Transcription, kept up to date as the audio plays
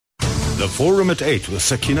The Forum at 8 with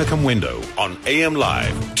Sakina Kamwendo on AM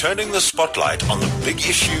Live, turning the spotlight on the big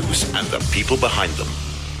issues and the people behind them.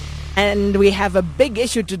 And we have a big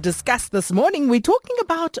issue to discuss this morning. We're talking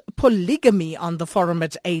about polygamy on the Forum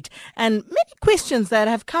at 8. And many questions that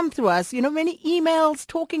have come through us, many emails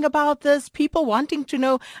talking about this, people wanting to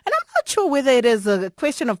know. And I'm not sure whether it is a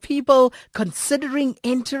question of people considering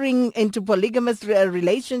entering into polygamous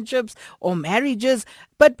relationships or marriages.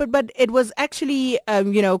 But it was actually,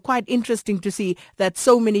 quite interesting to see that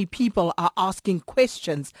so many people are asking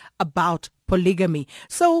questions about polygamy.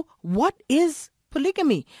 So what is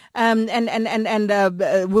polygamy?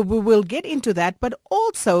 We'll get into that, but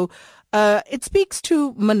also it speaks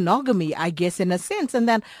to monogamy, I guess, in a sense. And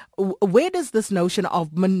then where does this notion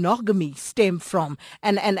of monogamy stem from?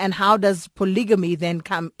 And how does polygamy then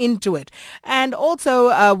come into it? And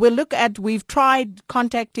also we've tried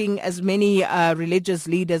contacting as many religious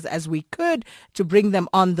leaders as we could to bring them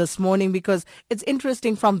on this morning, because it's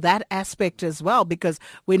interesting from that aspect as well, because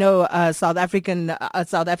we know South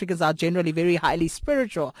Africans are generally very highly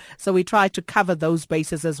spiritual. So we try to cover those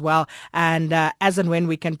bases as well. And as and when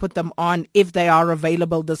we can put them on, if they are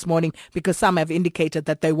available this morning, because some have indicated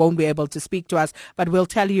that they won't be able to speak to us, but we'll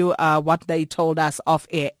tell you what they told us off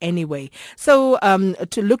air anyway. So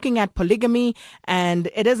to looking at polygamy, and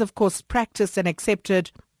it is of course practiced and accepted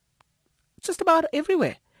just about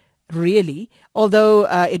everywhere, really, although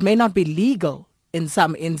it may not be legal. In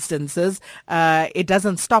some instances, it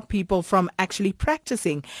doesn't stop people from actually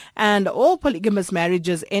practicing. And all polygamous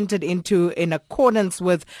marriages entered into in accordance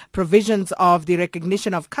with provisions of the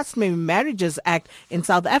Recognition of Customary Marriages Act in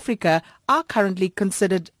South Africa are currently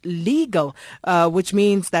considered legal, which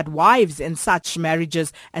means that wives in such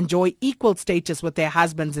marriages enjoy equal status with their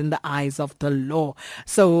husbands in the eyes of the law.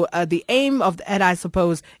 So the aim of that, I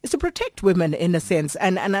suppose, is to protect women in a sense,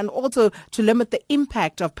 and also to limit the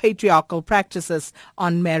impact of patriarchal practices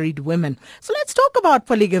on married women. So let's talk about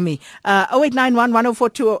polygamy. 0891 104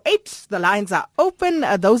 208. The lines are open.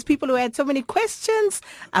 Those people who had so many questions,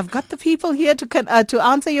 I've got the people here to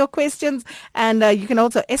answer your questions. And you can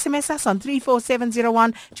also SMS us on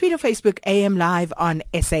 34701, tweet or Facebook AM Live on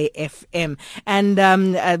SAFM. And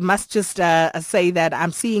I must just say that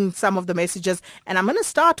I'm seeing some of the messages, and I'm going to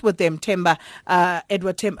start with them,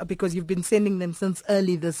 Edward Temba, because you've been sending them since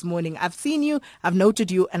early this morning. I've seen you, I've noted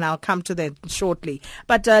you, and I'll come to them shortly.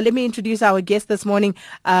 But let me introduce our guest this morning,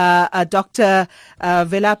 Dr.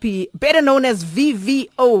 Velaphi, better known as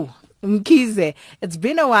VVO Mkhize. It's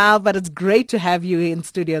been a while, but it's great to have you in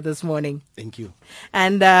studio this morning. Thank you.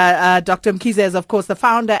 And Dr. Mkhize is, of course, the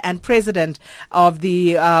founder and president of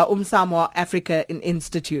the Umsamo Africa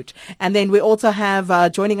Institute. And then we also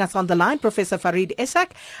have joining us on the line, Professor Farid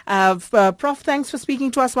Esack. Prof, thanks for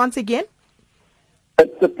speaking to us once again.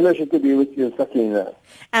 It's a pleasure to be with you, Sakina.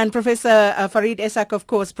 And Professor Farid Esack, of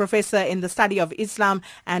course, professor in the study of Islam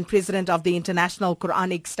and president of the International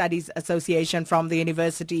Qur'anic Studies Association from the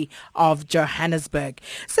University of Johannesburg.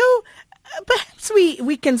 So perhaps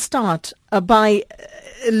we can start by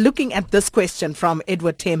looking at this question from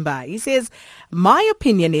Edward Temba. He says, my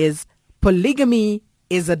opinion is polygamy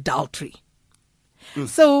is adultery.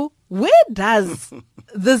 So where does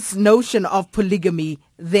this notion of polygamy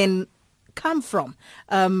then come from?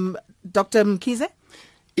 Dr. Mkhize?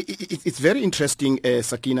 It's very interesting,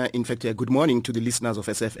 Sakina. In fact, good morning to the listeners of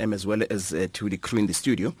SFM as well as to the crew in the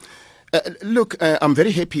studio. Look, I'm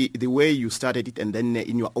very happy the way you started it, and then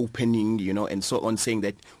in your opening, and so on, saying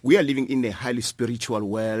that we are living in a highly spiritual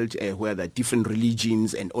world where there are different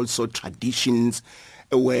religions and also traditions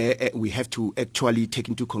where we have to actually take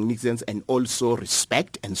into cognizance and also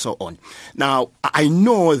respect and so on. Now, I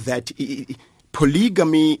know that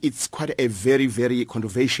polygamy is quite a very, very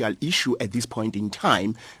controversial issue at this point in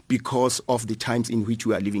time because of the times in which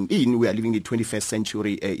we are living in. We are living in the 21st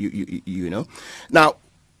century, Now,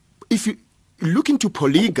 if you look into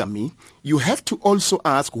polygamy, you have to also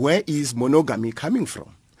ask, where is monogamy coming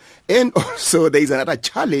from? And also there is another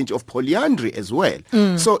challenge of polyandry as well.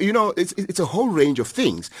 So, it's a whole range of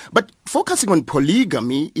things. But focusing on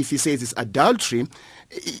polygamy, if he says it's adultery,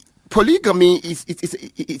 polygamy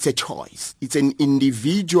it's a choice. It's an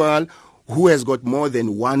individual who has got more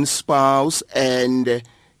than one spouse, and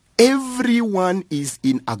everyone is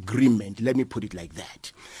in agreement. Let me put it like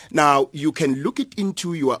that. Now, you can look it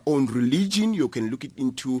into your own religion, you can look it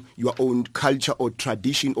into your own culture or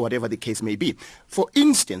tradition or whatever the case may be. For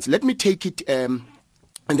instance, let me take it in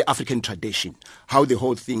the African tradition, how the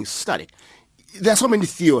whole thing started. There are so many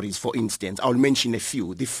theories, for instance. I'll mention a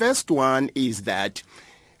few. The first one is that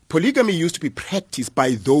polygamy used to be practiced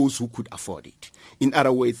by those who could afford it. In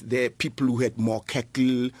other words, there are people who had more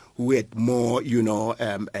cattle, who had more,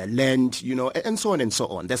 land, and so on and so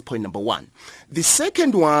on. That's point number one. The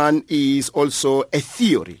second one is also a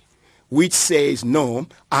theory which says, no,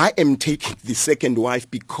 I am taking the second wife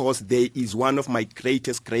because there is one of my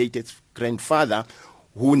greatest grandfather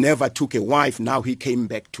who never took a wife. Now he came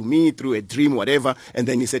back to me through a dream, whatever, and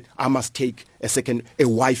then he said, I must take second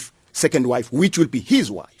wife, which will be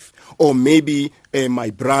his wife. Or maybe my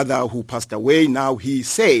brother who passed away, now he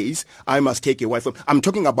says, I must take a wife. I'm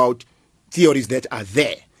talking about theories that are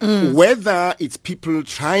there. Whether it's people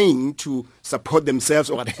trying to support themselves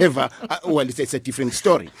or whatever, well, it's a different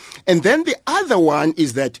story. And then the other one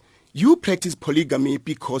is that you practice polygamy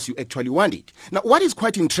because you actually want it. Now, what is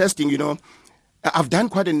quite interesting, I've done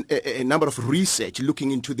quite a number of research looking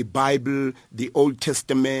into the Bible, the Old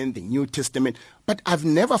Testament, the New Testament, but I've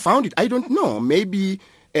never found it. I don't know. Maybe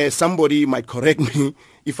somebody might correct me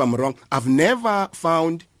if I'm wrong. I've never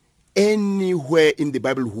found anywhere in the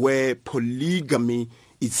Bible where polygamy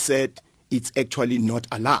is said it's actually not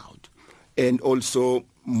allowed. And also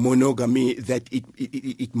monogamy, that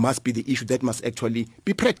it must be the issue that must actually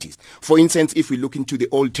be practiced. For instance, if we look into the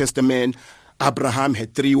Old Testament, Abraham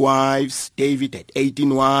had 3 wives, David had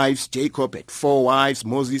 18 wives, Jacob had 4 wives,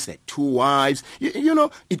 Moses had 2 wives.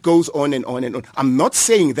 It goes on and on and on. I'm not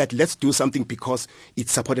saying that let's do something because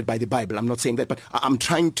it's supported by the Bible. I'm not saying that, but I'm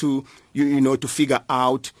trying to, to figure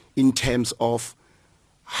out in terms of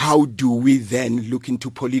how do we then look into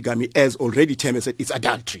polygamy, as already Tim said, it's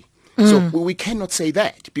adultery. So we cannot say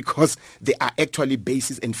that because there are actually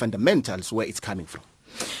bases and fundamentals where it's coming from.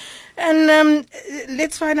 And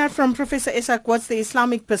let's find out from Professor Esack, what's the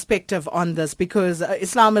Islamic perspective on this? Because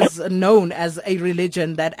Islam is known as a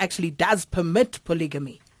religion that actually does permit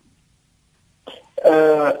polygamy.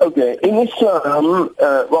 Okay. In Islam,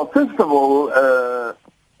 well, first of all,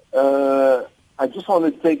 I just want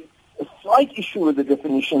to take a slight issue with the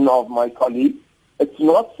definition of my colleague. It's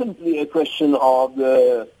not simply a question of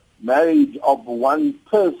the marriage of one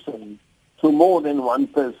person to more than one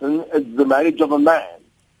person. It's the marriage of a man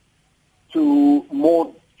to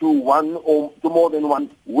more than one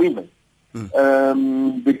woman.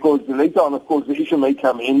 Because later on, of course, the issue may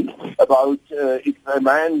come in about if a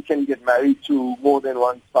man can get married to more than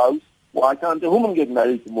one spouse, why can't a woman get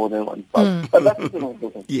married to more than one spouse? But that's another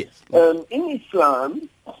thing. Yes. In Islam,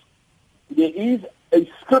 there is a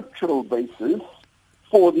scriptural basis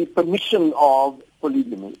for the permission of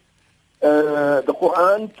polygamy. The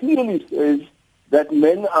Quran clearly says that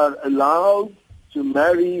men are allowed to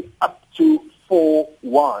marry up to 4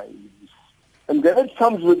 wives. And then it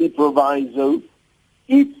comes with the proviso,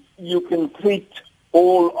 if you can treat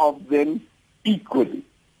all of them equally.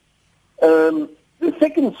 The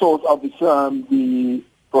second source of Islam, the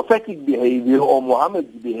prophetic behavior or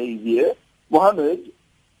Muhammad's behavior, Muhammad,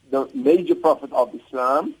 the major prophet of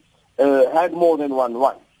Islam, had more than one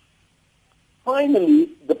wife. Finally,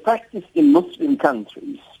 the practice in Muslim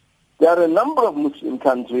countries. There are a number of Muslim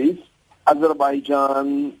countries,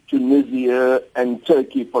 Azerbaijan, Tunisia, and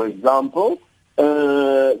Turkey, for example,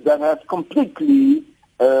 that have completely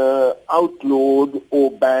outlawed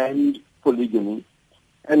or banned polygamy.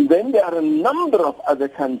 And then there are a number of other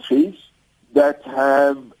countries that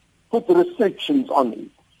have put restrictions on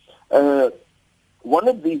it. One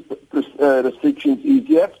of these restrictions is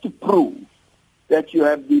you have to prove that you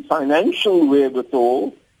have the financial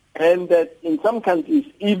wherewithal, and that in some countries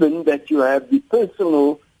even that you have the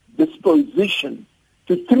personal disposition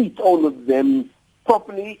to treat all of them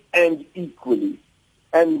properly and equally.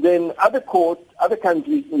 And then other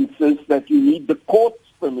countries insist that you need the court's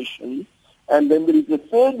permission, and then there is a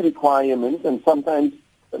third requirement, and sometimes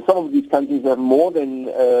some of these countries have more than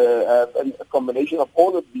a combination of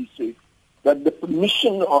all of these things, that the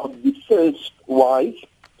permission of the first wife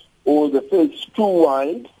or the first 2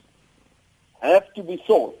 wives have to be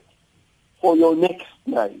sought for your next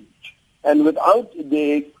marriage. And without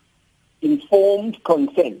their informed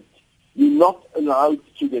consent, you're not allowed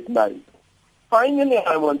to get married. Finally,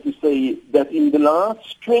 I want to say that in the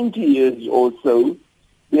last 20 years or so,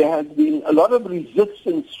 there has been a lot of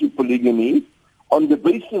resistance to polygamy on the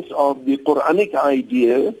basis of the Qur'anic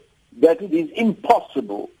idea that it is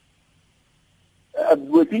impossible,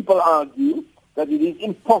 where people argue that it is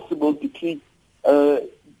impossible to treat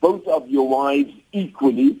both of your wives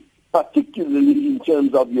equally, particularly in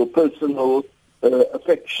terms of your personal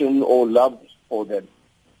affection or love for them.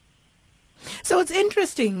 So it's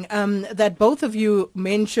interesting that both of you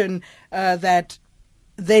mention that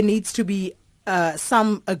there needs to be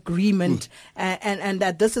some agreement and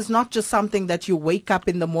that this is not just something that you wake up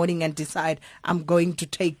in the morning and decide, I'm going to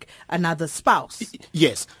take another spouse.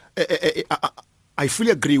 Yes. I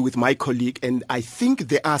fully agree with my colleague, and I think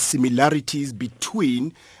there are similarities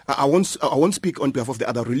between. I won't speak on behalf of the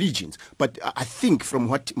other religions, but I think from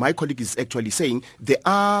what my colleague is actually saying, there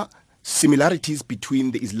are similarities between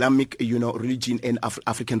the Islamic, religion and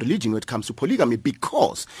African religion when it comes to polygamy,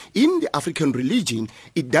 because in the African religion,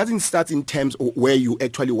 it doesn't start in terms of where you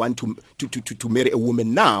actually want to marry a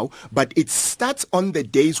woman now, but it starts on the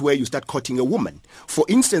days where you start courting a woman. For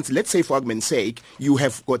instance, let's say for argument's sake, you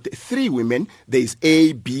have got 3 women, there's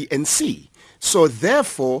A, B, and C. So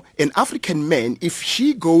therefore, an African man, if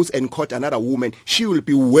she goes and court another woman, she will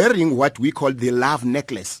be wearing what we call the love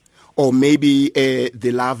necklace, or maybe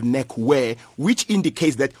the love neck wear, which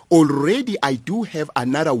indicates that already I do have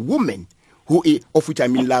another woman of which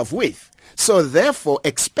I'm in love with. So therefore,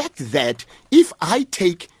 expect that if I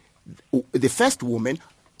take the first woman,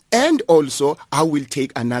 and also I will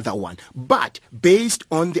take another one. But based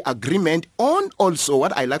on the agreement on also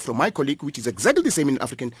what I like from my colleague, which is exactly the same in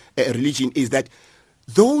African religion, is that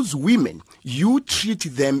those women, you treat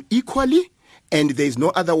them equally, and there is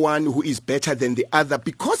no other one who is better than the other,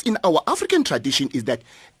 because in our African tradition is that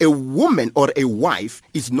a woman or a wife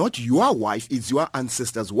is not your wife, it's your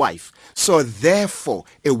ancestor's wife. So therefore,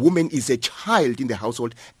 a woman is a child in the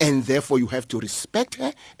household, and therefore you have to respect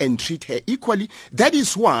her and treat her equally. That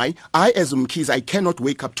is why I, as Mkhize, I cannot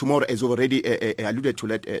wake up tomorrow, as already alluded to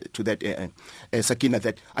that, Sakina,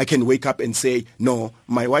 that I can wake up and say, no,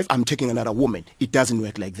 my wife, I'm taking another woman. It doesn't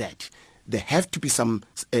work like that. There have to be some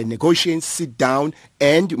negotiations, sit down,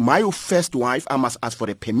 and my first wife, I must ask for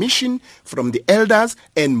a permission from the elders,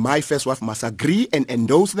 and my first wife must agree and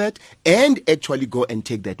endorse that, and actually go and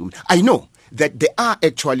take that woman. I know that there are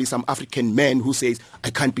actually some African men who says,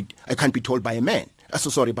 I can't be told by a man.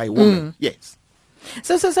 By a woman. Yes.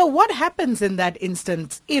 So what happens in that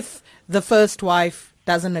instance if the first wife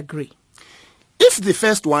doesn't agree? If the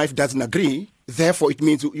first wife doesn't agree, therefore it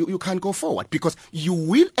means you can't go forward, because you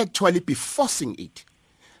will actually be forcing it.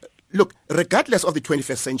 Look, regardless of the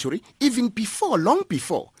 21st century, even before, long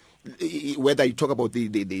before, whether you talk about the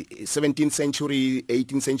 17th century,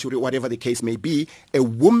 18th century, whatever the case may be, a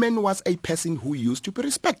woman was a person who used to be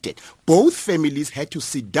respected. Both families had to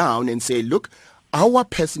sit down and say, look, our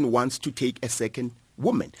person wants to take a second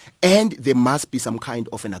woman, and there must be some kind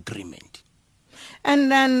of an agreement.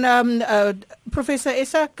 And then, Professor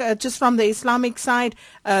Esack, just from the Islamic side,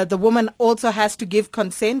 the woman also has to give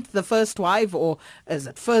consent, the first wife, or is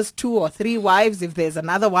it first 2 or 3 wives, if there's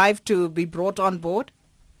another wife to be brought on board?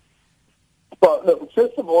 Well, look,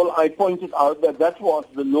 first of all, I pointed out that was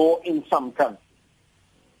the law in some countries.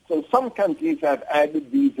 So some countries have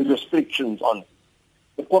added these restrictions on it.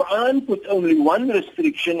 The Quran put only one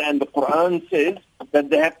restriction, and the Quran says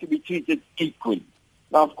that they have to be treated equally.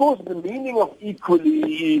 Now, of course, the meaning of equally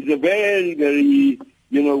is a very, very,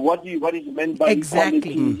 what is meant by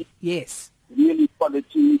equality. Yes. Real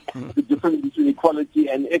equality, the difference between equality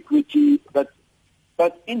and equity. But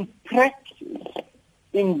in practice,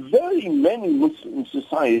 in very many Muslim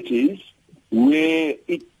societies where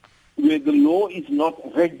the law is not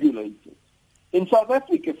regulated. In South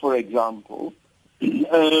Africa, for example,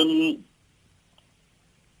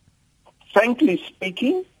 frankly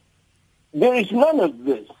speaking, there is none of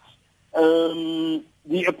this,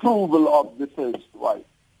 the approval of the first wife.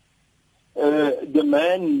 The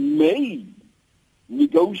man may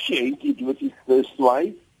negotiate it with his first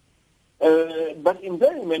wife, but in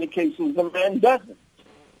very many cases the man doesn't.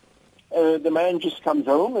 The man just comes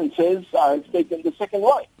home and says, I've taken the second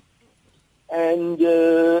wife. And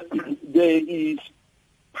there is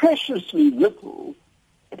preciously little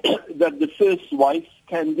that the first wife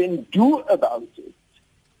can then do about it.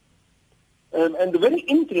 And the very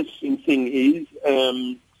interesting thing is,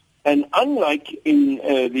 and unlike in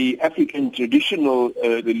the African traditional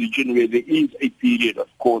religion where there is a period of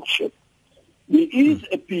courtship, there is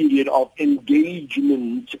a period of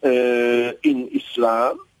engagement in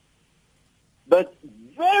Islam, but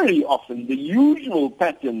very often the usual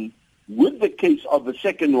pattern with the case of the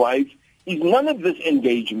second wife is none of this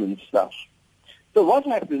engagement stuff. So what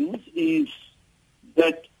happens is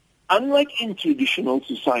that unlike in traditional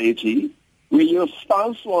society, where your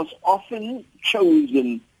spouse was often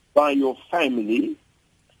chosen by your family,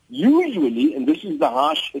 usually, and this is the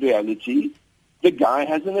harsh reality, the guy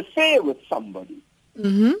has an affair with somebody.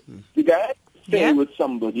 Mm-hmm. The guy has an affair with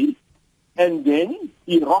somebody, and then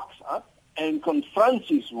he rocks up and confronts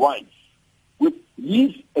his wife with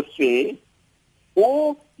his affair,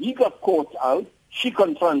 or he got caught out, she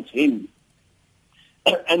confronts him.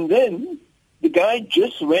 And then the guy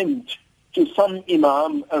just went to some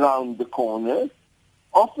imam around the corner,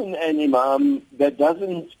 often an imam that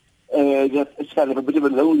doesn't, that is kind of a bit of a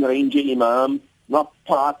lone ranger imam, not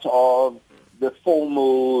part of the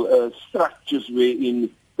formal structures wherein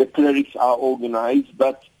the clerics are organized,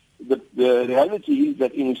 but the reality is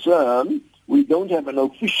that in Islam, we don't have an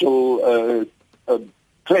official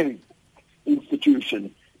cleric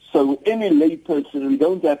institution. So any lay person, we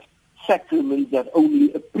don't have sacraments that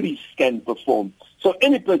only a priest can perform. So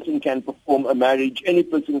any person can perform a marriage, any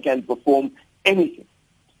person can perform anything.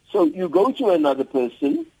 So you go to another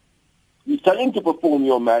person, you tell him to perform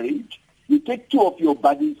your marriage, you take two of your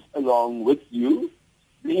buddies along with you.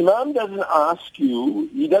 The Imam doesn't ask you,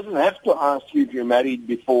 he doesn't have to ask you if you're married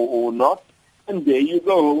before or not. And there you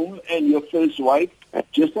go home and your first wife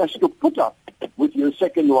just has to put up with your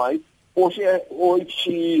second wife, or if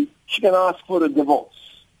she can ask for a divorce.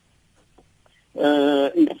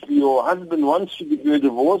 If your husband wants to give you a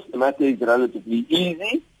divorce, the matter is relatively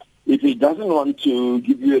easy. If he doesn't want to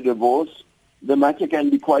give you a divorce, the matter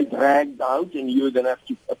can be quite dragged out and you're going to have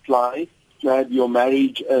to apply to have your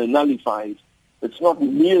marriage nullified. It's not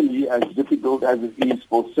nearly as difficult as it is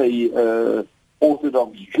for, say,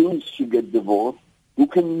 Orthodox Jews to get divorced, who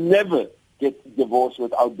can never get divorced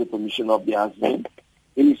without the permission of the husband.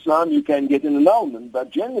 In Islam, you can get an annulment, but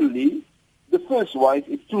generally, the first wife,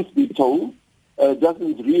 if truth be told,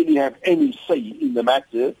 doesn't really have any say in the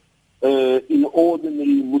matter in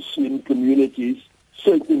ordinary Muslim communities,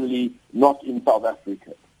 certainly not in South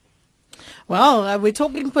Africa. Well, we're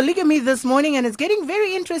talking polygamy this morning, and it's getting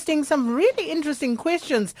very interesting. Some really interesting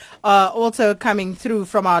questions also coming through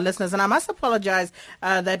from our listeners. And I must apologize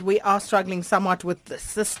that we are struggling somewhat with the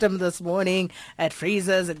system this morning. It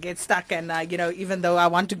freezes, it gets stuck, and, even though I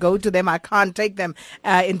want to go to them, I can't take them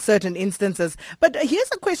in certain instances. But here's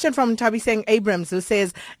a question from Tabiseng Abrams, who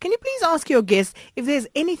says, can you please ask your guest if there's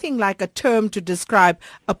anything like a term to describe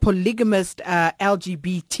a polygamist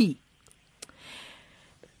LGBT?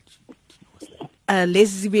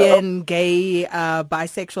 Lesbian, gay,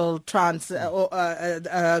 bisexual, trans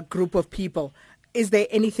group of people. Is there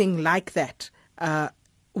anything like that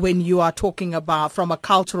when you are talking about from a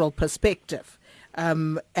cultural perspective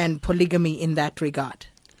and polygamy in that regard?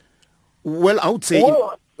 Well, I would say...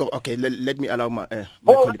 okay, let me allow my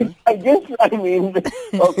colleague. I guess,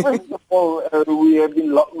 first of all, we've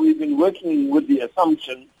been working with the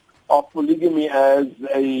assumption of polygamy as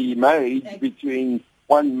a marriage between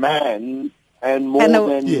one man and more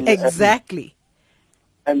than exactly,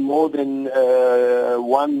 and more than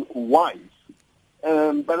one wife.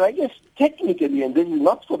 But I guess technically, and this is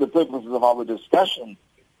not for the purposes of our discussion,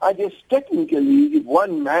 I guess technically, if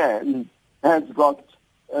one man has got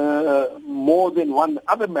more than one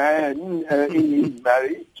other man in his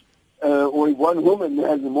marriage, or if one woman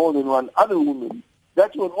has more than one other woman,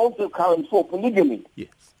 that would also count for polygamy. Yes.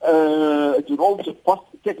 It would also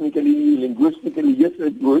technically, linguistically, yes,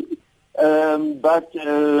 it would. But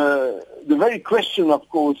the very question, of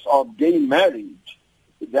course, of gay marriage,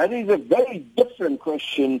 that is a very different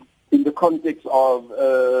question in the context of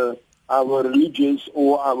our religious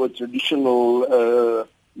or our traditional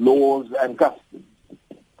laws and customs.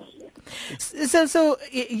 So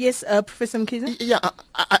yes, Professor Mkhize? Yeah,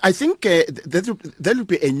 I think there will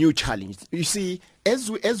be a new challenge. You see,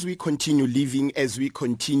 as we continue living, as we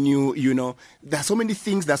continue, there are so many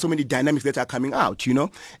things, there are so many dynamics that are coming out,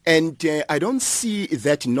 and I don't see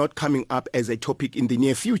that not coming up as a topic in the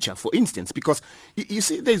near future, for instance, because you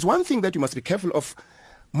see, there's one thing that you must be careful of.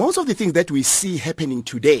 Most of the things that we see happening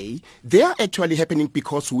today, they are actually happening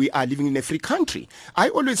because we are living in a free country. I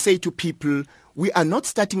always say to people, we are not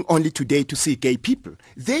starting only today to see gay people.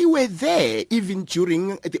 They were there even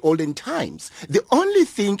during the olden times. The only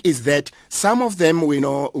thing is that some of them,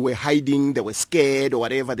 were hiding, they were scared or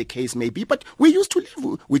whatever the case may be, but we used to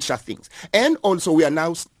live with such things. And also we are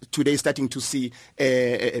now today starting to see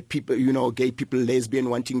people, gay people, lesbian,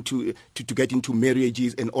 wanting to get into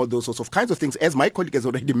marriages and all those sorts of kinds of things. As my colleague has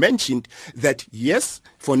already mentioned, that yes,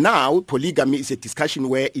 for now, polygamy is a discussion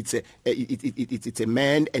where it's a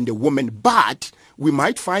man and a woman, but we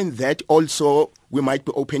might find that also we might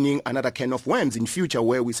be opening another can of worms in future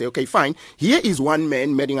where we say, okay, fine, here is one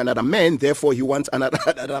man marrying another man, therefore he wants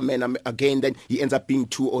another man again, then he ends up being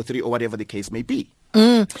 2 or 3 or whatever the case may be.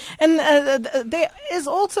 And there is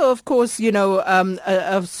also, of course,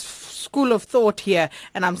 a school of thought here,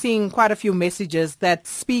 and I'm seeing quite a few messages that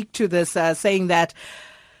speak to this, saying that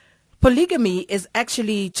polygamy is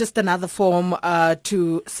actually just another form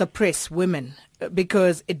to suppress women,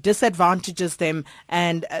 because it disadvantages them,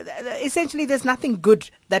 and essentially there's nothing good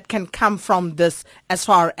that can come from this as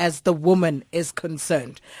far as the woman is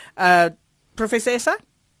concerned. Professor Esack?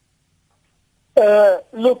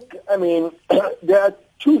 Look, there are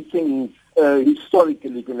two things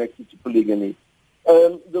historically connected to polygamy.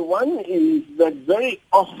 The one is that very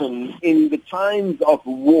often in the times of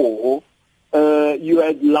war, you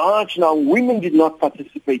had now women did not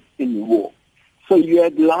participate in war. So you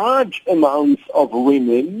had large amounts of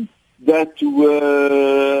women that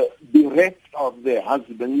were bereft of their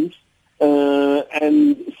husbands,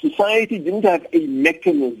 and society didn't have a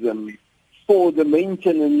mechanism for the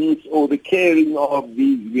maintenance or the caring of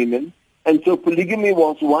these women. And so polygamy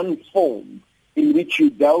was one form in which you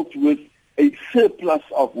dealt with a surplus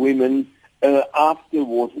of women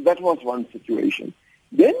afterwards. That was one situation.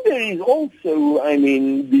 Then there is also,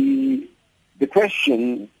 the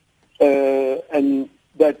question, and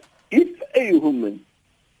that if a woman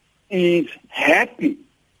is happy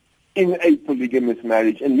in a polygamous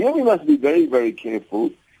marriage, and here we must be very, very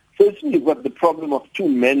careful. Firstly, you've got the problem of two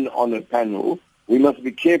men on a panel. We must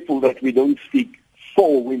be careful that we don't speak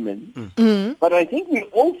for women. Mm-hmm. But I think we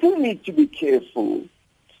also need to be careful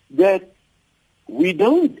that we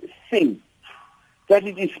don't think that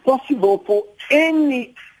it is possible for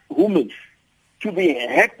any woman to be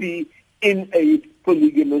happy in a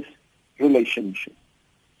polygamous relationship.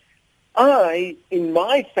 In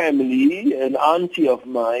my family, an auntie of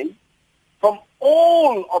mine, from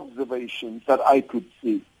all observations that I could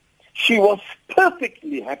see, she was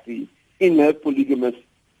perfectly happy in her polygamous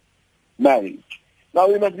marriage. Now,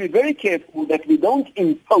 we must be very careful that we don't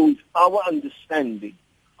impose our understanding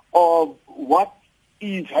of what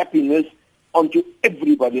is happiness onto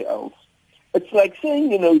everybody else. It's like saying,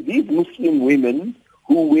 these Muslim women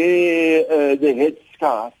who wear the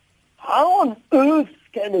headscarf, how on earth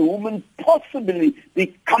can a woman possibly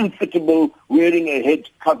be comfortable wearing a head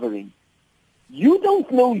covering? You don't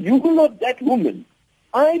know, you're not that woman.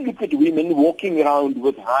 I look at women walking around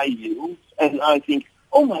with high heels and I think,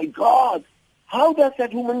 oh my God, how does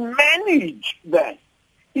that woman manage that?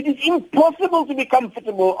 It is impossible to be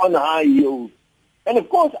comfortable on high heels. And of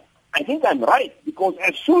course, I think I'm right, because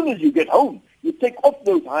as soon as you get home, you take off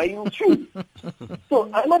those high heel shoes. So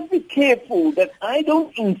I must be careful that I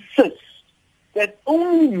don't insist that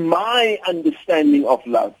only my understanding of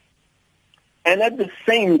love. And at the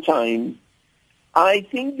same time, I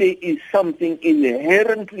think there is something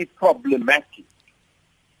inherently problematic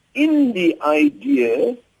in the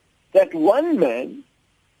idea that one man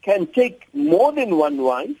can take more than one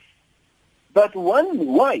wife, but one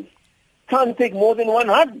wife can't take more than one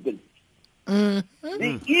husband. Mm-hmm.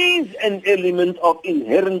 There is an element of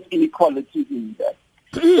inherent inequality in that,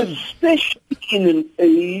 especially in an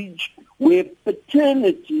age where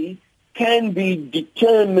paternity can be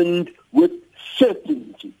determined with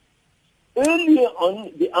certainty. Earlier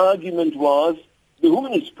on, the argument was the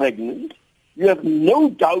woman is pregnant, you have no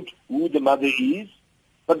doubt who the mother is,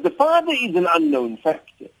 but the father is an unknown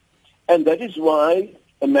factor. And that is why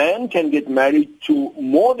a man can get married to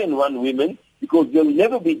more than one woman, because there will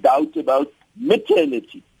never be doubt about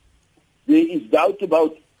maternity. There is doubt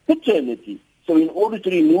about paternity. So in order to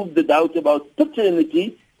remove the doubt about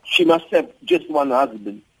paternity, she must have just one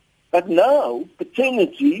husband. But now,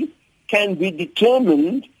 paternity can be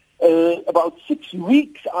determined about 6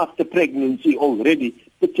 weeks after pregnancy already.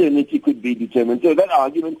 Paternity could be determined. So that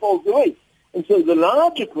argument falls away. And so the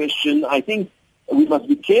larger question, I think, we must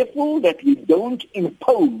be careful that we don't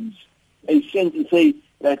impose a sense and say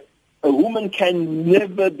that a woman can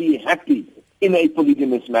never be happy in a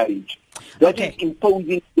polygamous marriage. That is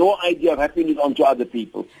imposing your idea of happiness onto other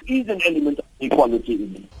people. Is an element of equality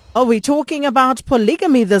in it. Oh, we're talking about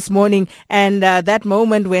polygamy this morning, and that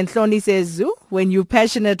moment when Hloni says, Zoo, when you're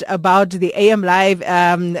passionate about the AM Live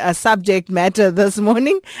subject matter this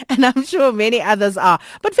morning, and I'm sure many others are.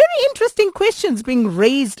 But very interesting questions being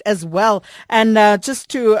raised as well. And just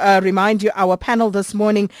to remind you, our panel this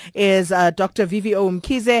morning is Dr. VVO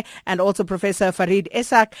Mkhize and also Professor Farid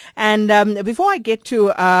Esack. And before I get to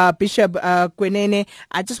Bishop Kwenene,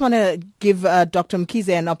 I just want to give Dr. Mkhize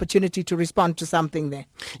an opportunity to respond to something there.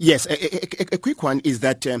 Yes, a quick one is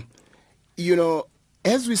that,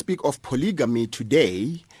 as we speak of polygamy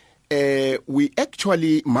today, we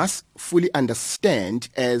actually must fully understand,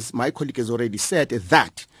 as my colleague has already said,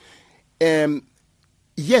 that,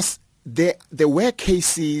 yes, there were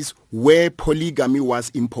cases where polygamy was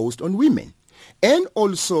imposed on women. And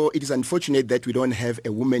also, it is unfortunate that we don't have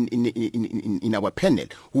a woman in our panel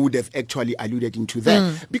who would have actually alluded into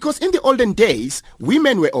that. Because in the olden days,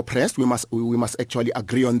 women were oppressed. We must actually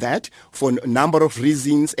agree on that for a number of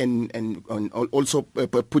reasons, and also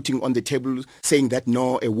putting on the table saying that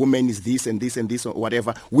no, a woman is this and this and this or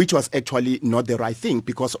whatever, which was actually not the right thing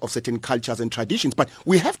because of certain cultures and traditions. But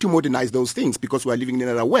we have to modernize those things because we are living in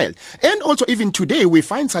another world. And also, even today, we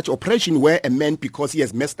find such oppression where a man, because he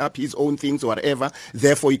has messed up his own things or whatever.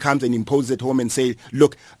 Therefore, he comes and imposes at home and say,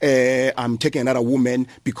 look, I'm taking another woman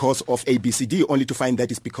because of ABCD, only to find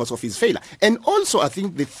that it's because of his failure. And also, I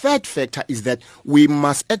think the third factor is that we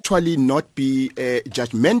must actually not be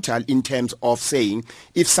judgmental in terms of saying,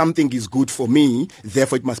 if something is good for me,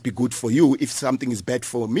 therefore it must be good for you. If something is bad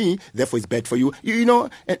for me, therefore it's bad for you. You know,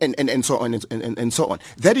 and so on and so on.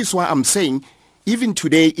 That is why I'm saying, even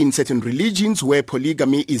today in certain religions where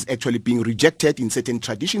polygamy is actually being rejected, in certain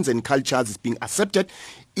traditions and cultures it's being accepted,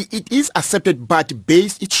 it is accepted, but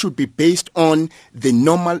it should be based on the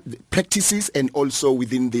normal practices and also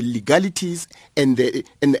within the legalities and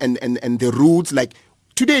the rules. Like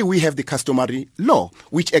today we have the customary law,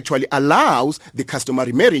 which actually allows the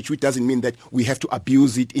customary marriage, which doesn't mean that we have to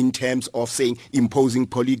abuse it in terms of saying imposing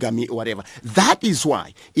polygamy or whatever. That is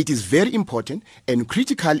why it is very important and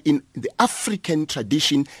critical in the African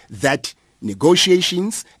tradition that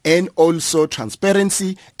negotiations and also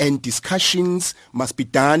transparency and discussions must be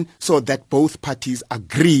done so that both parties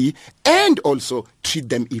agree and also treat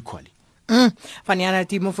them equally. Fanyana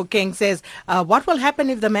Timofukeng says, what will happen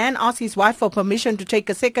if the man asks his wife for permission to take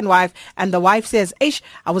a second wife and the wife says, Ish,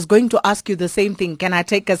 I was going to ask you the same thing. Can I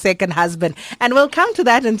take a second husband? And we'll come to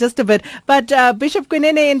that in just a bit. But Bishop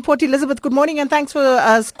Kwinene in Port Elizabeth, good morning and thanks for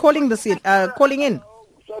calling in.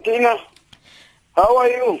 Sakina, how are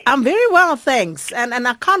you? I'm very well, thanks. And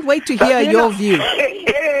I can't wait to hear your view.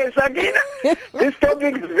 Yes, Sakina. This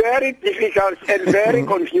topic is very difficult and very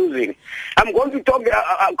confusing. I'm going to talk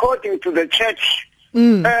according to the church.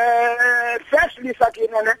 Firstly,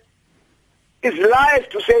 Sakina, it's lies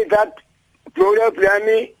to say that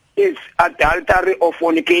polygamy is adultery or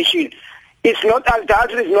fornication. It's not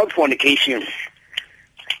adultery, it's not fornication.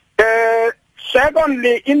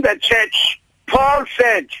 Secondly, in the church, Paul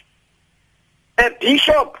said, a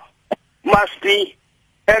bishop must be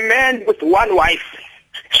a man with one wife.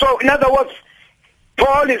 So, in other words,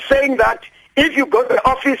 Paul is saying that if you go to the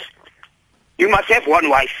office, you must have one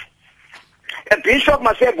wife. A bishop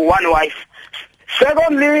must have one wife.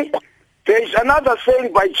 Secondly, there is another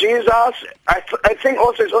saying by Jesus, I think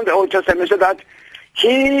also it's on the Old Testament, so that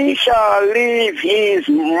he shall leave his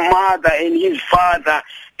mother and his father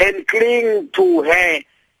and cling to her,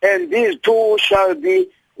 and these two shall be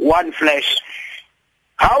one flesh.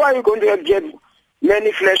 How are you going to get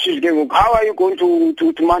many fleshes? How are you going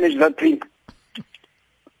to manage that thing?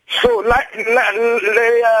 So,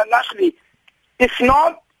 lastly, it's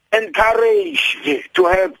not encouraged to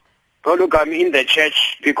have polygamy in the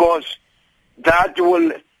church because that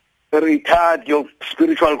will retard your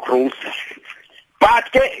spiritual growth. But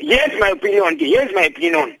here's my opinion.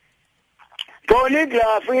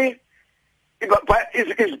 Polygamy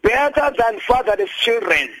is better than fatherless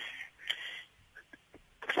children.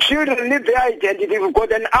 Children need their identity. We've got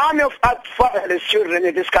an army of fatherless children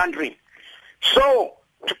in this country. So,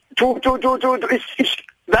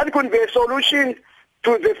 that could be a solution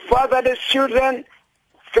to the fatherless children,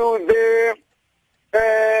 to the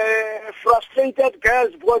frustrated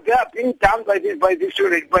girls, because they are being dumped by these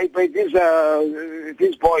children, by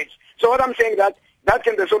these boys. So what I'm saying that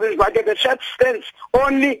can be a solution. But the church stands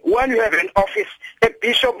only when you have an office. A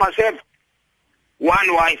bishop must have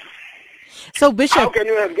one wife. So, Bishop,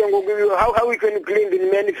 how we can clean the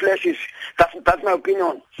many fleshes? That's my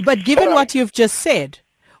opinion. But given what you've just said,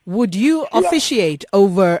 would you officiate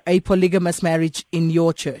over a polygamous marriage in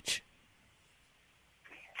your church?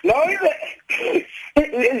 No, I'm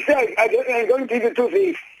going to give you two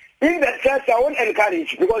things. In the church, I won't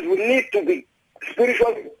encourage because we need to be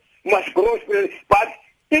spiritual, must grow spiritually. But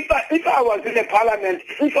if I was in a parliament,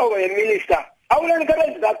 if I were a minister, I would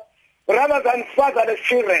encourage that. Rather than fatherless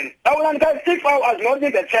children, I will encourage if I was not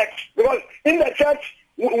in the church, because in the church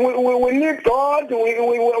we need God, we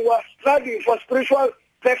are struggling for spiritual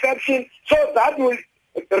perfection, so that will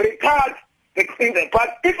retard in the part.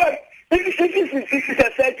 If this is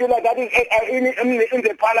a secular that is in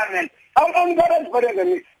the parliament, I will encourage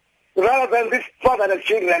polygamy rather than this fatherless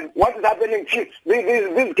children. What is happening?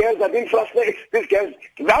 These girls are being frustrated. These girls,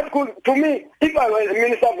 that could, to me, if I were a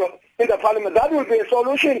minister in the parliament, that would be a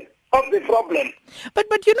solution of the problem.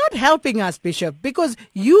 But you're not helping us, Bishop, because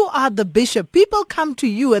you are the bishop. People come to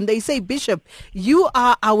you and they say, Bishop, you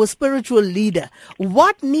are our spiritual leader.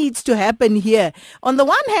 What needs to happen here? On the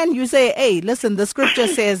one hand, you say, hey, listen, the scripture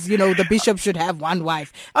says, the bishop should have one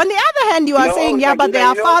wife. On the other hand, you are saying, but there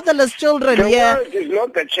are fatherless children here. The world is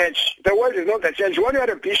not the church. The world is not the church. When you are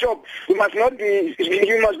a bishop, you must not be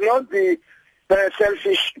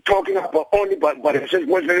selfish, talking about only but the church.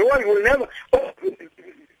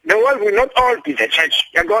 The world will not all be the church.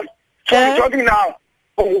 You're gone. So I'm talking now.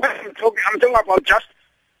 I'm talking about just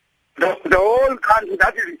The whole country,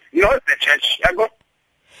 that is not the church.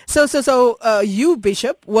 So, you,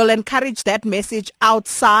 Bishop, will encourage that message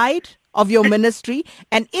outside of your ministry,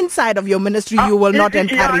 and inside of your ministry, you will not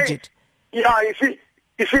encourage it. Yeah, you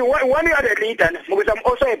see, when you are the leader, because I'm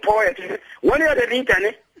also a poet, when you are the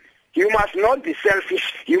leader, you must not be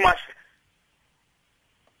selfish. You must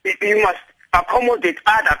accommodate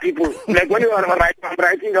other people. Like when you are writing, I'm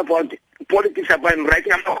writing about politics, I'm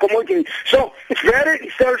accommodating. So it's very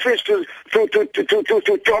selfish to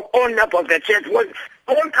talk only about the church. Well,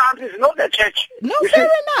 all countries not the church. No, fair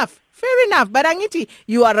enough. But Angiti,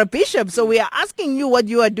 you are a bishop, so we are asking you what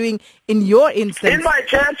you are doing in your instance. In my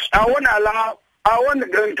church, I want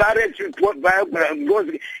to encourage you to what Bible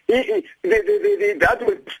goes. That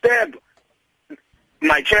would disturb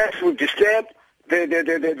my church, would disturb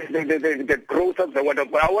the growth of the word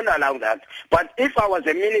of God. I won't allow that. But if I was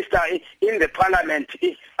a minister in the parliament,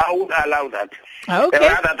 I would allow that. Okay.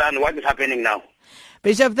 Rather than what is happening now.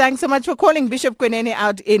 Bishop, thanks so much for calling. Bishop Kwenene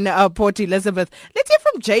out in Port Elizabeth. Let's hear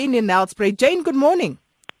from Jane in Nelspruit. Jane, good morning.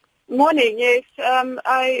 Morning, yes.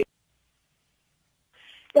 I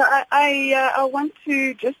want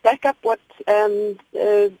to just back up what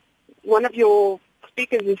one of your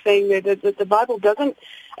speakers is saying there, that the Bible doesn't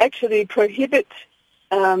actually prohibit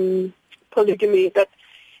polygamy, but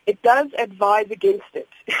it does advise against it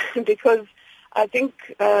because I think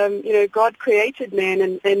God created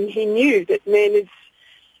man and he knew that man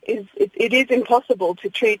it is impossible to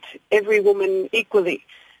treat every woman equally.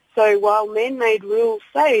 So while man-made rules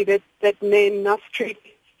say that men must treat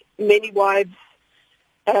many wives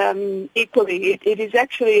equally, it is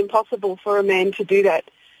actually impossible for a man to do that.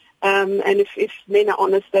 And if men are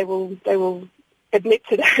honest, they will admit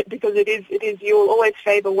to that because it is you'll always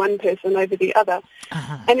favour one person over the other.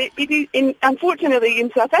 Uh-huh. And it is unfortunately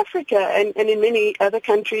in South Africa and in many other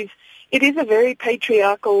countries, it is a very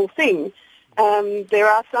patriarchal thing. There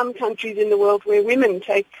are some countries in the world where women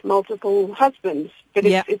take multiple husbands, but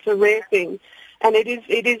it's a rare thing. And it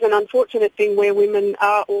is an unfortunate thing where women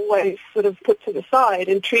are always sort of put to the side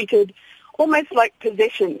and treated almost like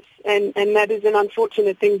possessions. And that is an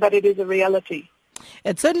unfortunate thing, but it is a reality.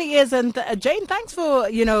 It certainly is. And Jane, thanks for,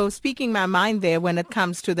 speaking my mind there when it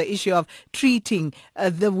comes to the issue of treating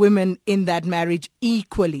the women in that marriage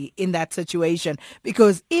equally in that situation.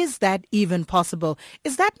 Because is that even possible?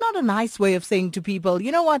 Is that not a nice way of saying to people,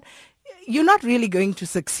 you know what, you're not really going to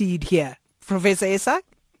succeed here, Professor Esack?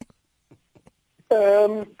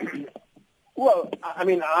 Well, I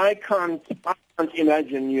mean, I can't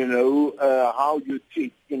imagine, how you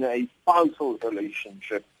treat in a spousal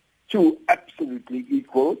relationship two absolutely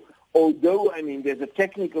equal. Although, I mean, there's a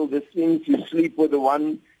technical distinction. You sleep with the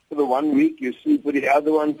one for the 1 week, you sleep with the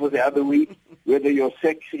other one for the other week. Whether your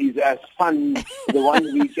sex is as fun the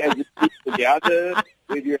 1 week as it is for the other,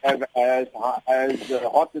 whether you have as hot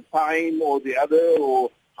a time or the other, or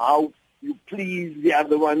how you please the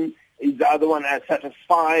other one. Is the other one as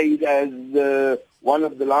satisfied as one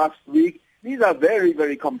of the last week? These are very,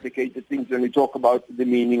 very complicated things when we talk about the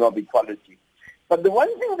meaning of equality. But the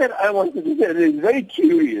one thing that I wanted to say that is very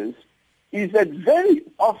curious is that very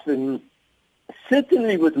often,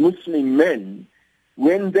 certainly with Muslim men,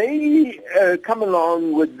 when they come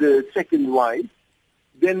along with the second wife,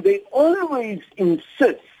 then they always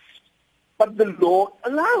insist, but the law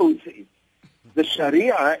allows it. The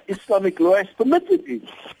Sharia, Islamic law, has permitted it.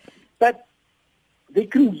 But they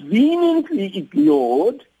conveniently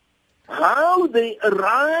ignored how they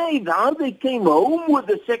arrived, how they came home with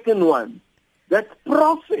the second one. That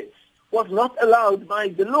process was not allowed by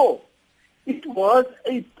the law. It was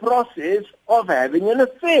a process of having an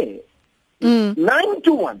affair.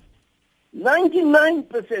 9-1.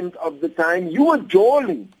 99% of the time you were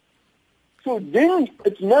jawling. So then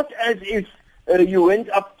it's not as if you went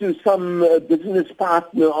up to some business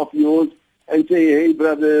partner of yours and say, hey,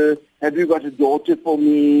 brother, have you got a daughter for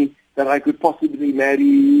me that I could possibly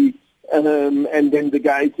marry? And then the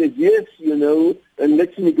guy says, yes, and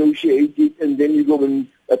let's negotiate it. And then you go and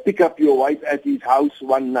pick up your wife at his house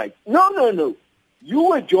one night. No. You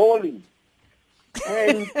were jawling.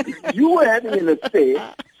 And you were having an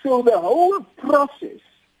affair. So the whole process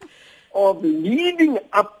of leading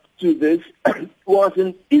up to this was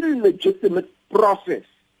an illegitimate process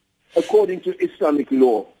according to Islamic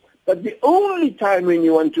law. But the only time when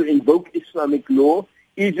you want to invoke Islamic law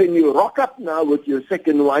is when you rock up now with your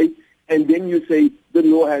second wife and then you say, the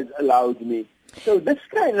law has allowed me. So this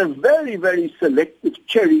kind of very, very selective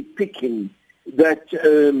cherry picking that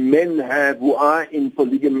men have who are in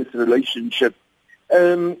polygamous relationship,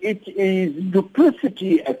 it is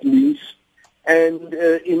duplicity at least, and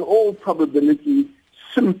in all probability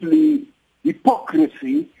simply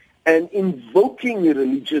hypocrisy, and invoking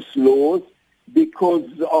religious laws because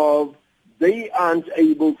of they aren't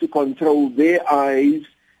able to control their eyes.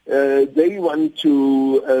 They want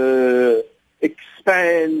to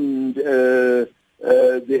expand the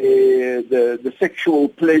sexual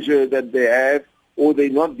pleasure that they have, or they're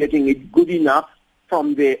not getting it good enough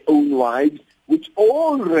from their own wives, which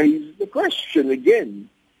all raise the question again.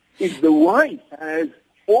 If the wife has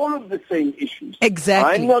all of the same issues,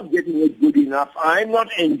 exactly. I'm not getting it good enough, I'm not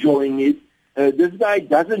enjoying it, this guy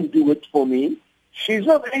doesn't do it for me, she's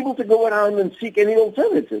not able to go around and seek any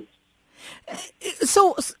alternatives.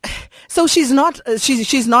 So she's not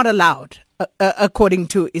allowed according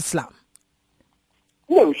to Islam.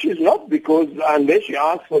 No, she's not, because unless she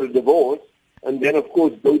asks for a divorce, and then of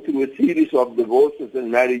course go through a series of divorces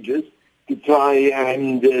and marriages to try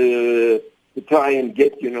and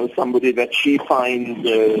get somebody that she finds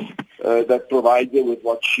that provides her with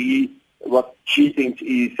what she thinks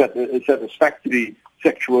is a satisfactory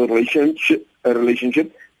sexual relationship.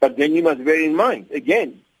 But then you must bear in mind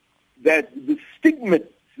again that the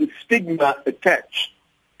stigma attached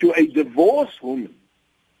to a divorced woman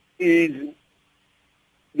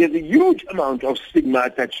there's a huge amount of stigma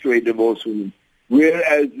attached to a divorced woman,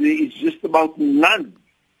 whereas there is just about none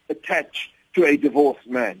attached to a divorced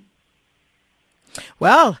man.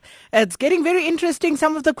 Well, it's getting very interesting.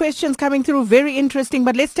 Some of the questions coming through, very interesting.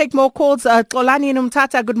 But let's take more calls. Xolani and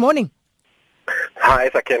Umtata, good morning. Hi,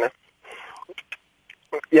 Sakina.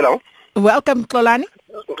 Welcome, Xolani.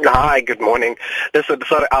 Hi, good morning. Listen,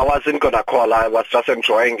 sorry, I wasn't going to call. I was just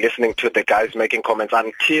enjoying listening to the guys making comments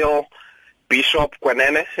until Bishop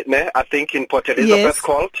Kwenene, I think in Port Elizabeth,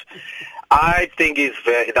 called. I think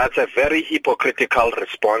that's a very hypocritical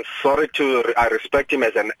response. I respect him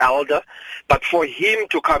as an elder, but for him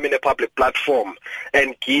to come in a public platform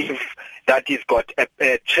and give that he's got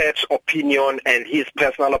a church opinion and his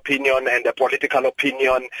personal opinion and a political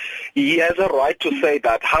opinion, he has a right to say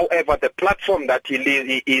that. However, the platform that he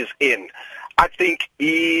is in, I think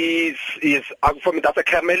for me, that's a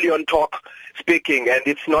chameleon talk speaking, and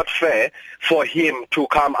it's not fair for him to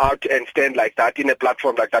come out and stand like that in a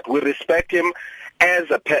platform like that. We respect him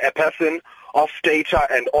as a person of stature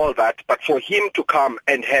and all that, but for him to come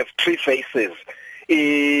and have three faces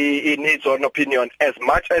in his own opinion, as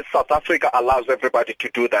much as South Africa allows everybody to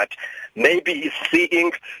do that, maybe he's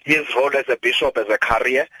seeing his role as a bishop as a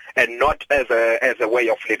career and not as a way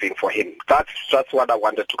of living for him. That's what I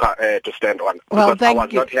wanted to stand on. Well, because I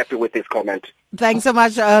was not happy with his comment. Thanks so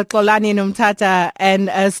much, Xolani Umtata. And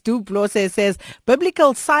Stu Blose says,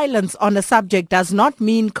 biblical silence on a subject does not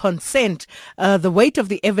mean consent. The weight of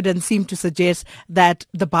the evidence seems to suggest that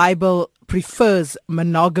the Bible prefers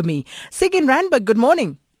monogamy. Sigyn Randberg, good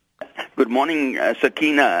morning. Good morning,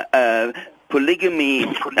 Sakina. Polygamy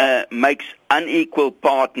makes unequal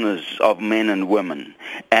partners of men and women.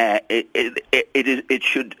 It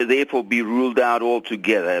should therefore be ruled out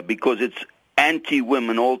altogether because it's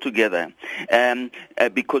anti-women altogether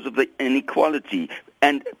because of the inequality.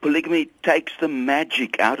 And polygamy takes the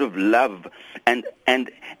magic out of love and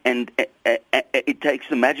it takes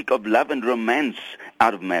the magic of love and romance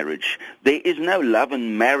out of marriage. There is no love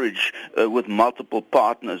and marriage with multiple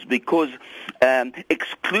partners because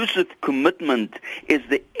exclusive commitment is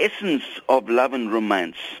the essence of love and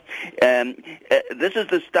romance. This is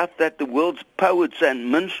the stuff that the world's poets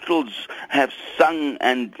and minstrels have sung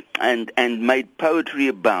and made poetry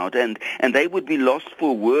about, and they would be lost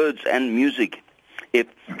for words and music if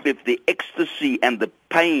the ecstasy and the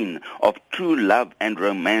pain of true love and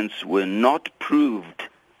romance were not proved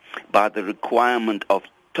by the requirement of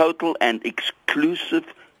total and exclusive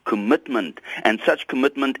commitment. And such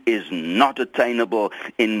commitment is not attainable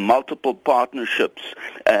in multiple partnerships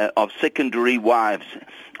of secondary wives.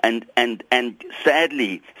 And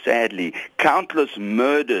sadly, countless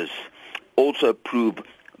murders also prove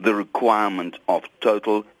the requirement of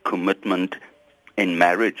total commitment in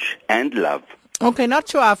marriage and love. Okay, not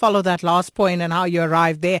sure I follow that last point and how you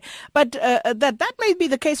arrived there. But that may be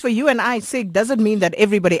the case for you and I, Sig, doesn't mean that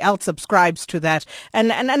everybody else subscribes to that.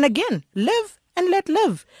 And again, live and let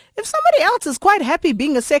live. If somebody else is quite happy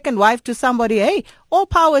being a second wife to somebody, hey, all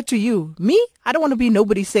power to you. Me, I don't want to be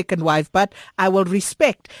nobody's second wife, but I will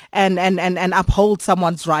respect and uphold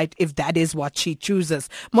someone's right if that is what she chooses.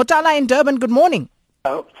 Motala in Durban, good morning.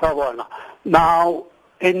 Now,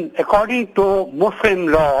 according to Muslim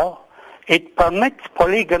law, it permits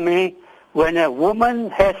polygamy when a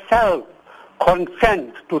woman herself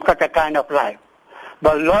consents to such a kind of life.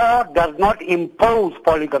 The law does not impose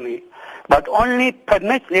polygamy, but only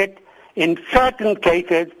permits it in certain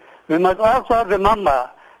cases. We must also remember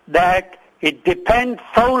that It depends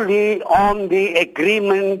solely on the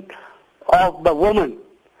agreement of the woman.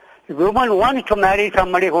 If the woman wants to marry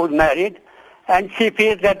somebody who's married, and she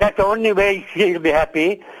feels that that's the only way she'll be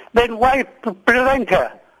happy, then why prevent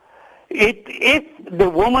her? If the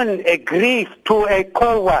woman agrees to a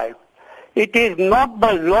co-wife, it is not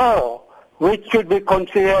the law which should be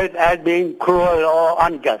considered as being cruel or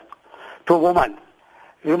unjust to women.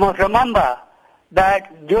 You must remember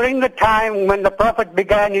that during the time when the Prophet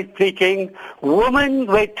began his preaching, women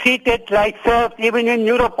were treated like serfs even in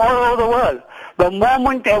Europe, all over the world. The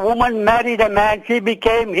moment a woman married a man, she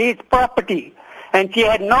became his property, and she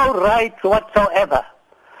had no rights whatsoever.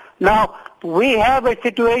 Now, we have a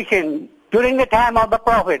situation during the time of the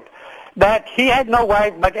Prophet that he had no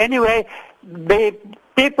wife, but anyway, the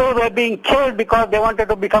people were being killed because they wanted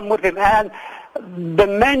to become Muslim, and the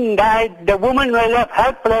men died, the women were left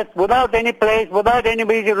helpless, without any place, without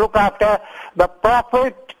anybody to look after. The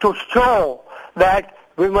Prophet, to show that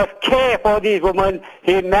we must care for these women,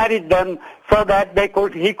 he married them so that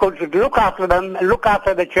he could look after them, look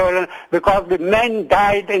after the children, because the men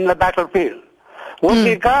died in the battlefield. With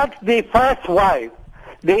regard to the first wife,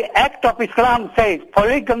 the Act of Islam says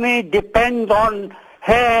polygamy depends on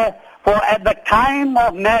her, for at the time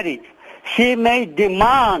of marriage, she may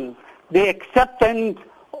demand the acceptance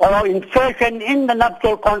or insertion in the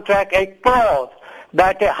nuptial contract a clause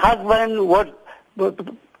that a husband would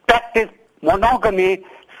practice monogamy.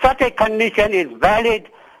 Such a condition is valid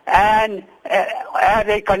and as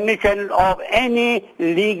a condition of any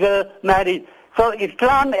legal marriage. So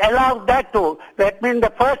Islam allows that too. That means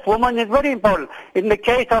the first woman is very important. In the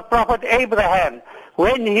case of Prophet Abraham,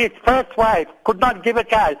 when his first wife could not give a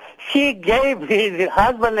child, she gave his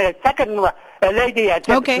husband a second lady and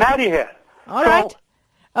said, marry her. All right.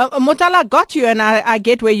 Mutala got you, and I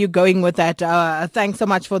get where you're going with that. Thanks so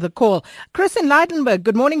much for the call. Chris in Leidenburg,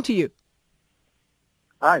 good morning to you.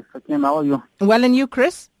 Hi, Sakina, how are you? Well, and you,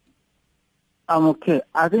 Chris? I'm okay.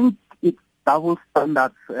 I think it's double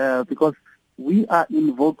standards because we are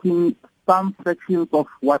invoking some sections of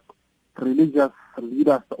what religious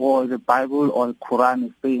leaders or the Bible or the Quran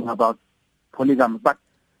is saying about polygamy. But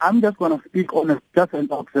I'm just going to speak on just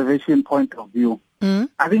an observation point of view.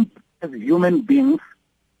 I think as human beings,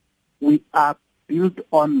 we are built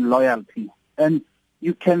on loyalty. And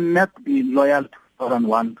you cannot be loyal to more than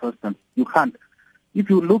one person. You can't. If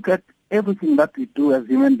you look at everything that we do as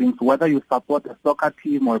human beings, whether you support a soccer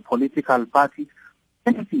team or a political party,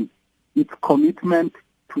 anything, it's commitment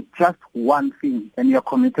to just one thing, and you're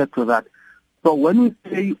committed to that. So when we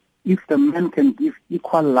say if the men can give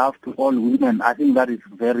equal love to all women, I think that is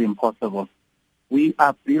very impossible. We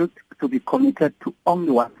are built to be committed to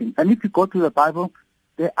only one thing. And if you go to the Bible,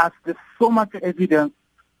 there's so much evidence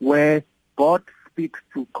where God speaks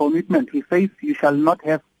to commitment. He says, you shall not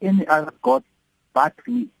have any other God but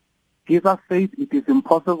me. Jesus says it is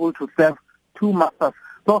impossible to serve two masters.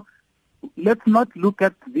 So let's not look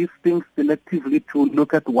at these things selectively to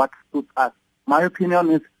look at what suits us. My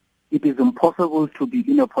opinion is it is impossible to be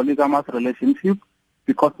in a polygamous relationship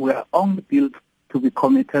because we are only built to be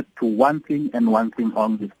committed to one thing and one thing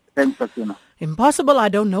only. Thanks, Sakina. Impossible I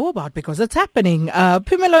don't know about because it's happening.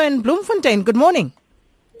 Pimelo in Bloemfontein, good morning.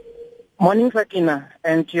 Morning, Sakina,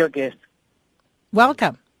 and to your guest.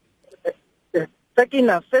 Welcome.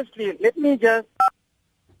 Sakina, firstly, let me just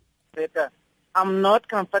say that I'm not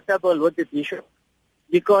comfortable with the bishop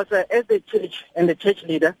because as the church and the church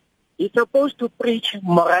leader, he's supposed to preach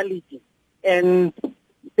morality, and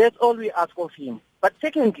that's all we ask of him. But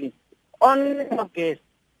secondly, on your guest,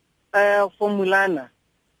 for Mulana,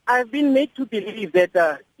 I've been made to believe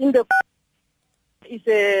that in the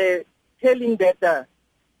is telling that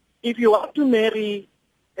if you want to marry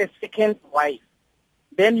a second wife,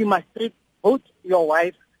 then you must treat both your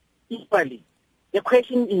wives equally. The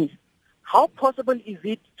question is, how possible is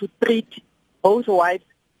it to treat both wives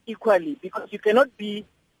equally? Because you cannot be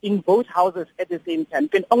in both houses at the same time. You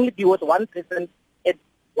can only be with one person at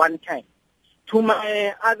one time. To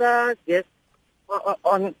my other guests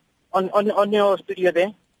on your studio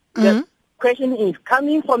there, the question is,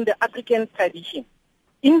 coming from the African tradition,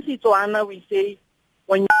 in Setswana we say,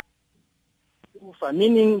 when you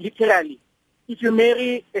meaning literally, if you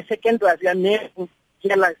marry a second wife, you are marrying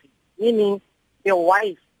jealousy, meaning the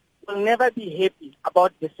wife will never be happy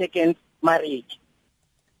about the second marriage.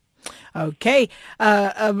 Okay.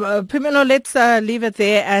 Pimelo, let's leave it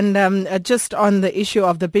there. And just on the issue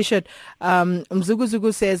of the bishop,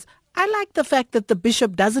 Mzuguzugu says, I like the fact that the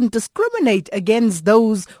bishop doesn't discriminate against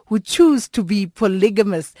those who choose to be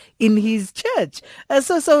polygamous in his church.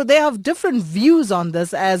 So they have different views on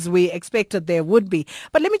this as we expected there would be.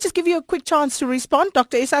 But let me just give you a quick chance to respond.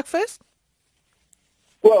 Dr. Esack first.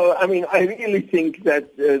 Well, I mean, I really think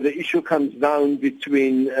that the issue comes down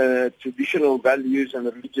between traditional values and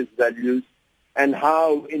religious values, and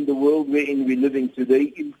how in the world wherein we're living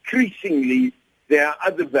today, increasingly there are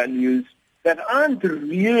other values that aren't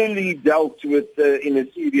really dealt with in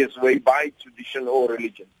a serious way by tradition or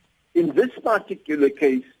religion. In this particular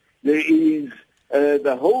case, there is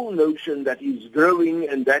the whole notion that is growing,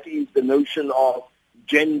 and that is the notion of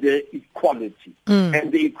gender equality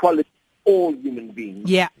and the equality of all human beings.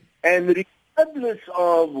 Yeah. And regardless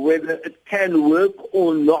of whether it can work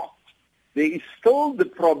or not, there is still the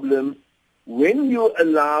problem when you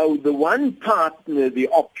allow the one partner the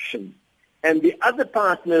option and the other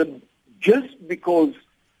partner, just because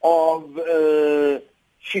of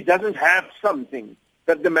she doesn't have something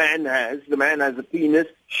that the man has a penis,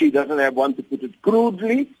 she doesn't have one, to put it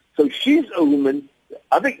crudely, so she's a woman.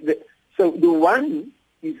 So the one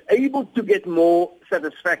is able to get more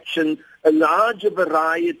satisfaction, a larger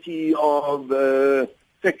variety of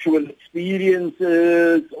sexual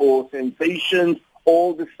experiences or sensations,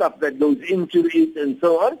 all the stuff that goes into it and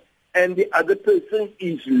so on, and the other person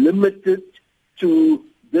is limited to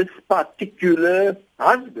this particular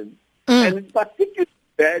husband. And it's particularly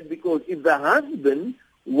bad because if the husband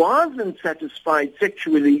wasn't satisfied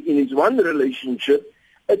sexually in his one relationship,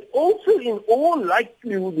 it also in all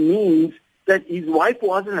likelihood means that his wife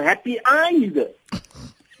wasn't happy either.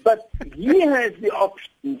 But he has the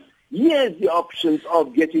options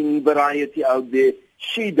of getting variety out there.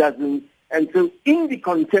 She doesn't. And so in the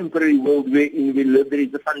contemporary world wherein we live, there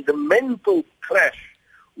is a fundamental clash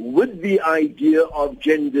with the idea of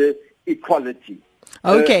gender equality.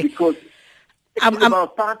 Okay. Because it's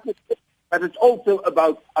about partnership, but it's also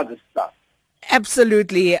about other stuff.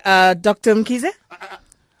 Absolutely. Dr. Mkhize?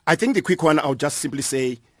 I think the quick one, I'll just simply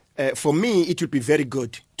say, for me, it would be very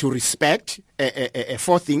good to respect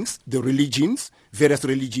four things: the religions, various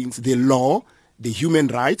religions, the law, the human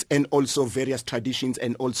rights, and also various traditions,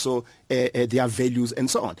 and also their values and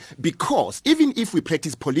so on. Because even if we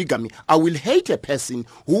practice polygamy, I will hate a person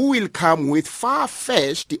who will come with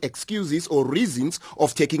far-fetched excuses or reasons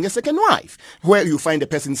of taking a second wife, where you find a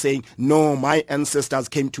person saying, no, my ancestors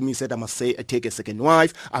came to me, said I must take a second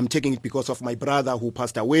wife, I'm taking it because of my brother who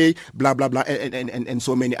passed away, blah, blah, blah, and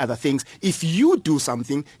so many other things. If you do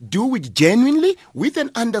something, do it genuinely with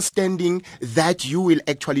an understanding that you will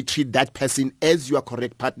actually treat that person as your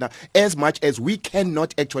correct partner, as much as we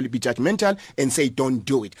cannot actually be judgmental and say don't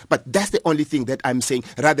do it. But that's the only thing that I'm saying,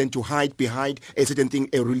 rather than to hide behind a certain thing,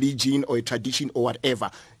 a religion or a tradition or whatever.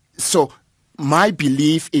 So my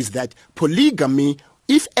belief is that polygamy,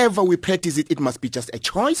 if ever we practice it, it must be just a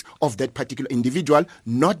choice of that particular individual,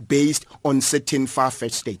 not based on certain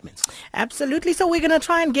far-fetched statements. Absolutely. So we're going to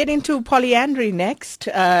try and get into polyandry next,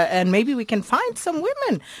 and maybe we can find some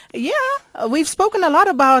women. Yeah, we've spoken a lot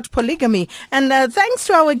about polygamy. And thanks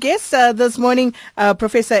to our guest this morning,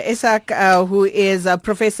 Professor Esack, who is a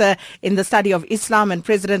professor in the study of Islam and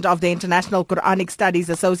president of the International Qur'anic Studies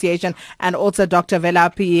Association, and also Dr.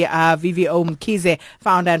 Velaphi, VVO Mkhize,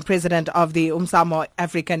 founder and president of the Umsamo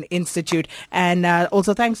African Institute. And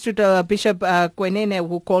also thanks to Bishop Kwenene,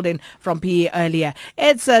 who called in from PE earlier.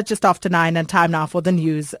 It's just after 9 and time now for the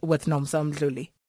news with Umsamo.